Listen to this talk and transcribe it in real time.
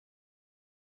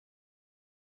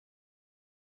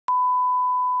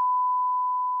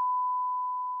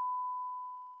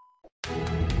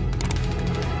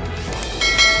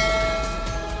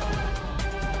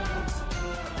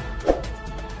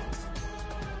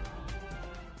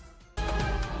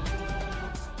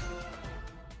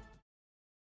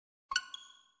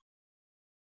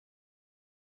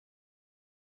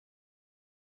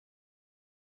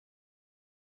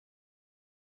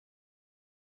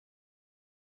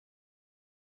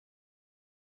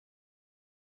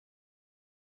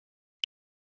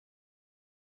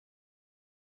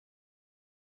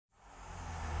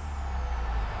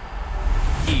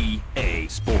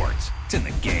Sports. It's in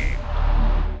the game.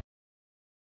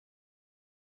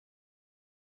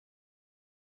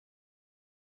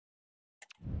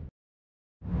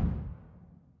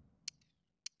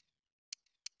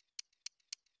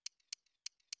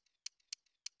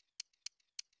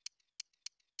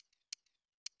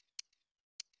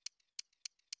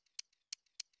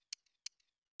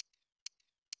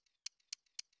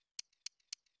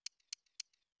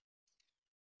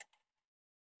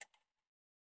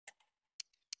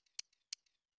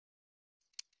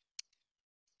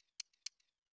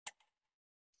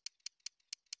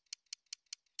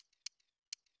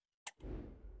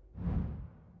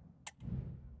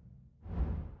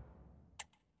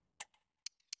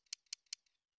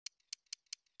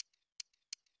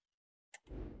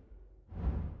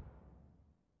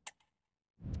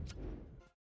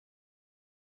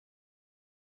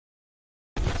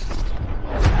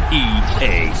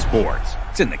 EA Sports.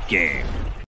 It's in the game.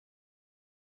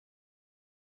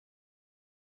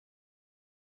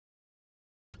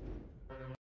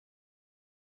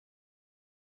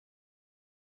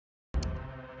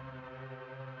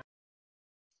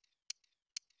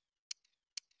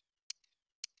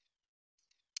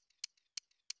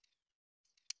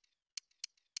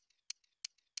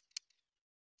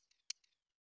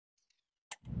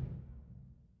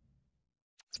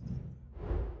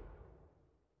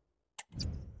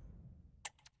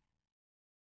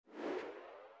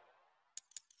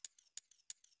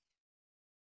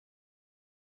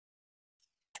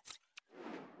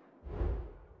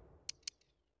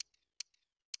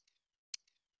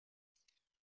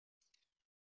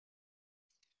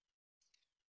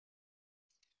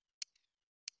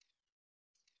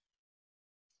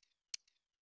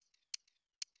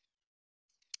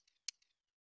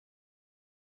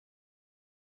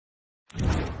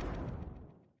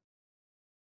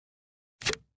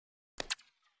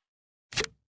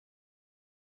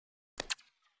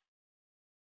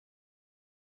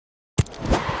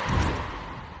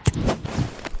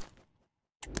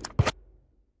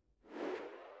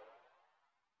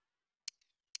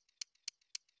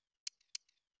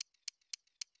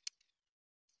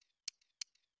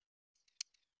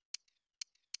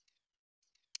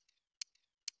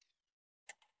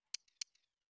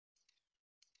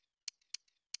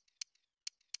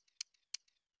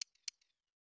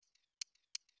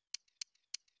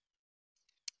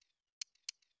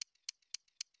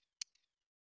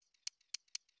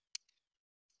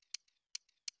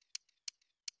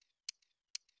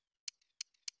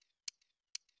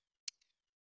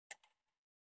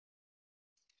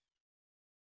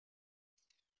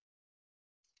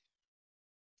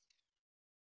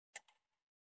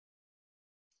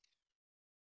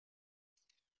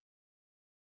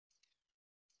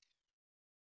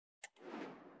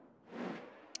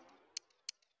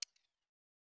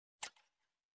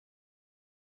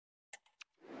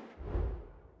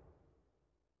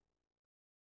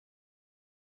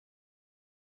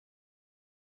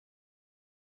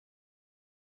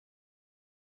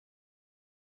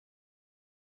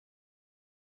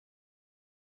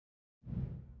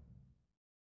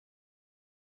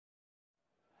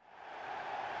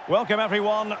 Welcome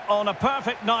everyone on a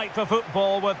perfect night for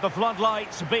football with the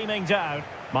floodlights beaming down.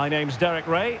 My name's Derek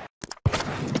Ray.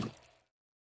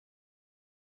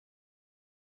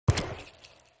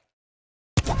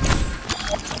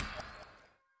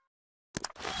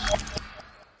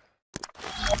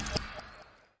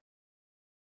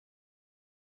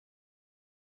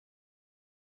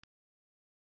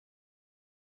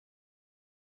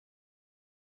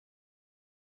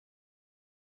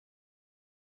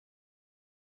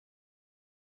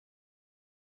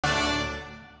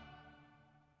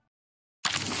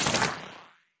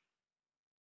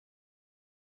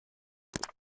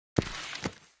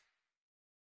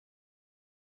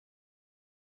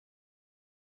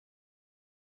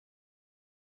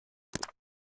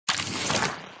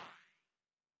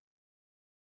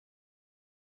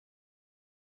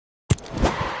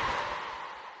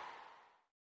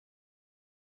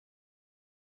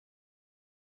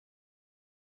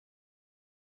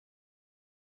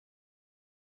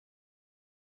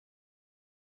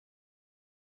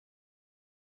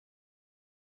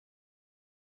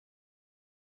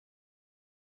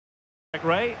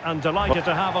 Ray, and delighted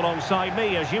to have alongside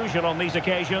me as usual on these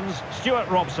occasions, Stuart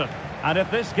Robson. And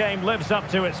if this game lives up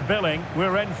to its billing,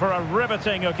 we're in for a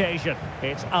riveting occasion.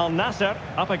 It's Al Nassr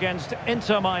up against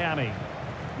Inter Miami.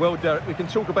 Well, Derek, we can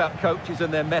talk about coaches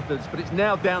and their methods, but it's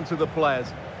now down to the players.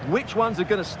 Which ones are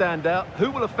going to stand out,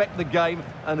 who will affect the game,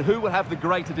 and who will have the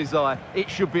greater desire? It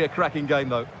should be a cracking game,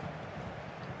 though.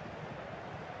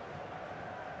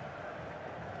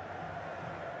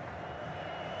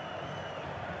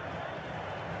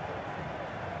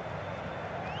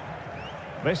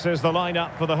 This is the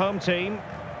lineup for the home team.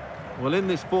 Well, in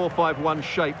this 4-5-1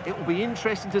 shape, it will be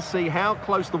interesting to see how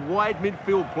close the wide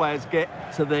midfield players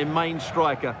get to their main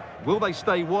striker. Will they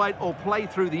stay wide or play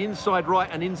through the inside right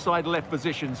and inside left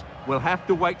positions? We'll have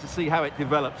to wait to see how it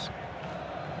develops.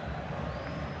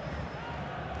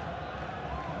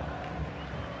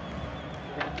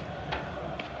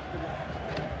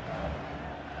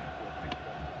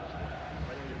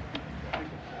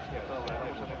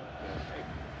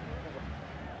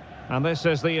 And this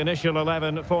is the initial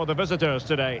 11 for the visitors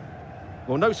today.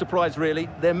 Well, no surprise really,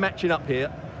 they're matching up here,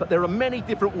 but there are many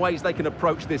different ways they can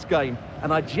approach this game,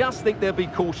 and I just think they'll be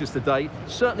cautious today,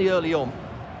 certainly early on.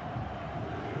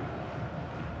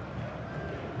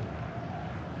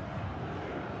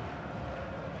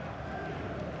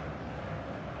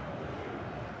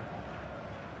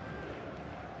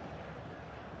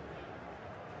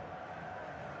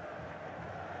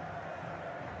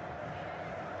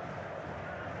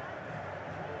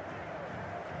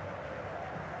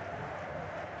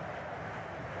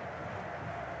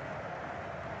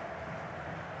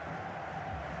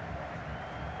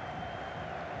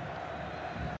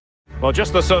 Well,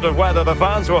 just the sort of weather the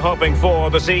fans were hoping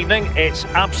for this evening. It's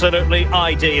absolutely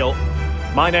ideal.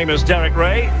 My name is Derek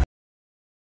Ray.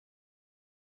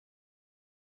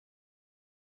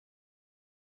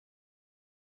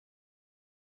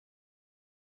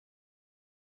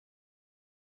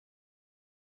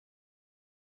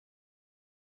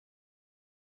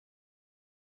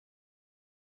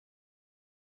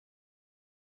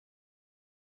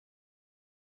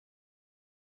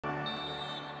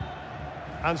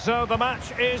 And so the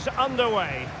match is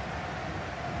underway.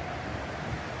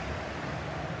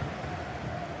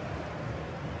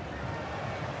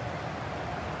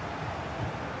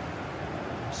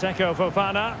 Seko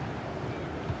Fofana.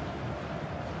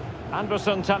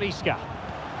 Anderson Talisca.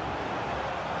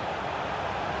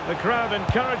 The crowd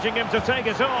encouraging him to take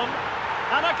it on.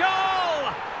 And a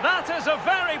goal! That is a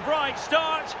very bright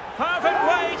start. Perfect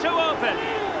way to open.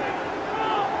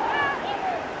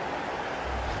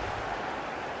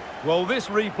 Well, this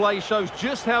replay shows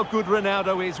just how good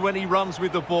Ronaldo is when he runs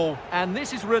with the ball. And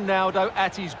this is Ronaldo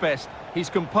at his best. He's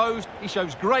composed, he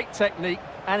shows great technique,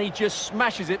 and he just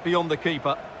smashes it beyond the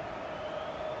keeper.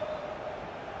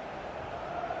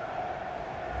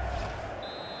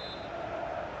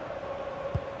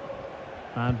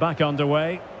 And back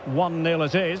underway, 1-0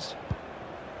 it is.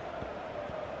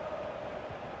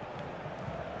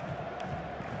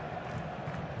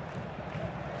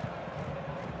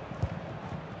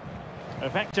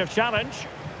 Effective challenge.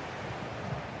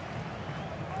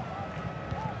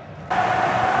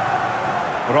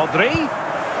 Rodri.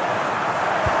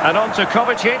 And on to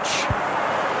Kovacic.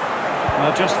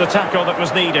 Well, just the tackle that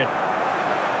was needed.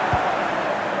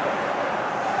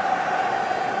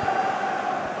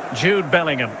 Jude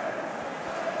Bellingham.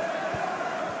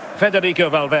 Federico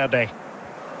Valverde.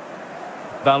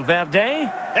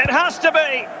 Valverde. It has to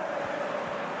be!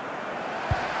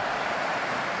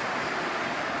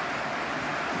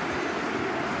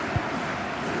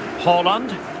 Haaland.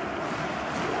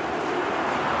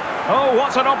 Oh,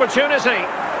 what an opportunity.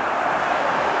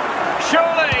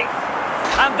 Surely.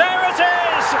 And there it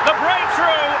is, the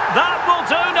breakthrough. That will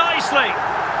do nicely.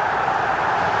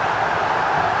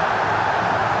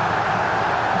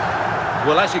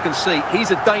 Well, as you can see,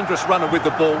 he's a dangerous runner with the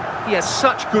ball. He has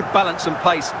such good balance and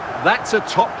pace. That's a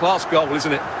top-class goal,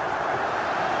 isn't it?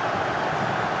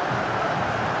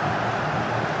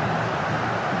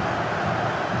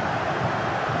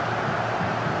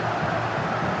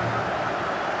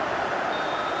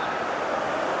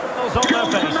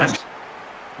 On their faces.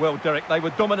 Well, Derek, they were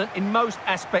dominant in most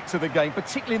aspects of the game,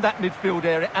 particularly in that midfield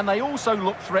area, and they also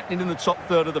looked threatening in the top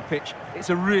third of the pitch. It's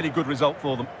a really good result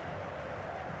for them.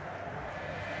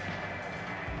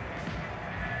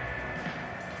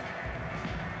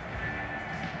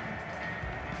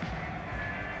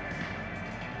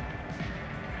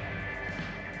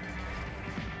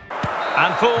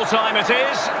 And full-time it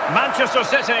is. Manchester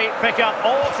City pick up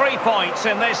all 3 points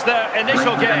in this, their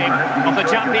initial game of the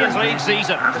Champions League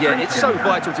season. Yeah, it's so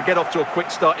vital to get off to a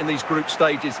quick start in these group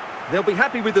stages. They'll be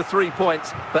happy with the 3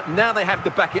 points, but now they have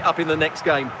to back it up in the next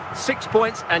game. 6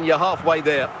 points and you're halfway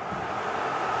there.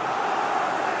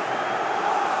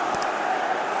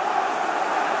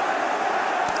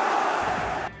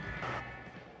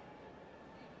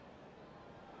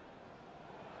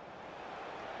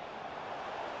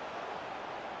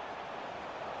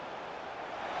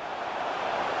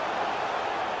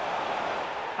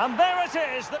 And there it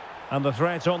is. And the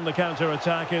threat on the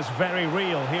counter-attack is very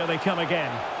real. Here they come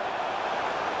again.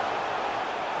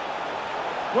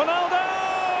 Ronaldo!